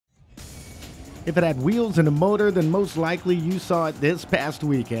If it had wheels and a motor, then most likely you saw it this past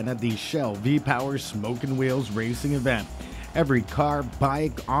weekend at the Shell V-Power Smoke and Wheels racing event. Every car,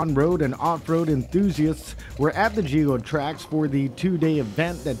 bike, on-road, and off-road enthusiasts were at the Geo tracks for the two-day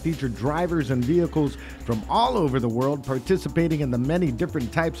event that featured drivers and vehicles from all over the world participating in the many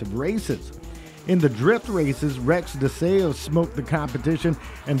different types of races. In the drift races, Rex DeSeo smoked the competition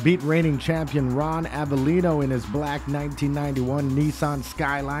and beat reigning champion Ron Avellino in his black 1991 Nissan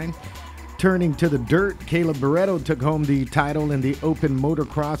Skyline. Turning to the dirt, Caleb Barreto took home the title in the Open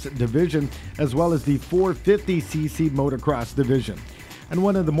Motocross division, as well as the 450cc Motocross division. And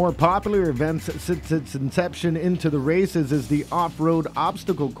one of the more popular events since its inception into the races is the off-road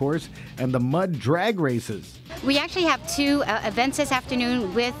obstacle course and the mud drag races. We actually have two events this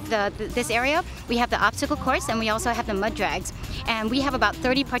afternoon with this area. We have the obstacle course and we also have the mud drags. And we have about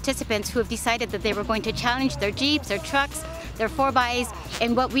 30 participants who have decided that they were going to challenge their Jeeps, their trucks, their 4x,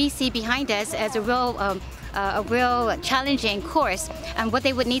 and what we see behind us as a real challenging course. And what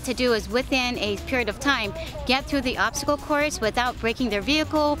they would need to do is within a period of time get through the obstacle course without breaking their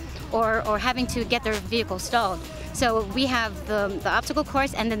vehicle or having to get their vehicle stalled. So we have the obstacle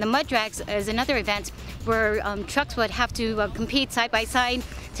course, and then the mud drags is another event where trucks would have to compete side by side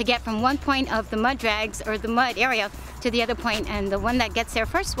to get from one point of the mud drags or the mud area to the other point, and the one that gets there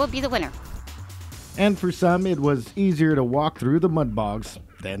first will be the winner. And for some, it was easier to walk through the mud bogs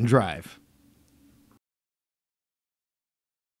than drive.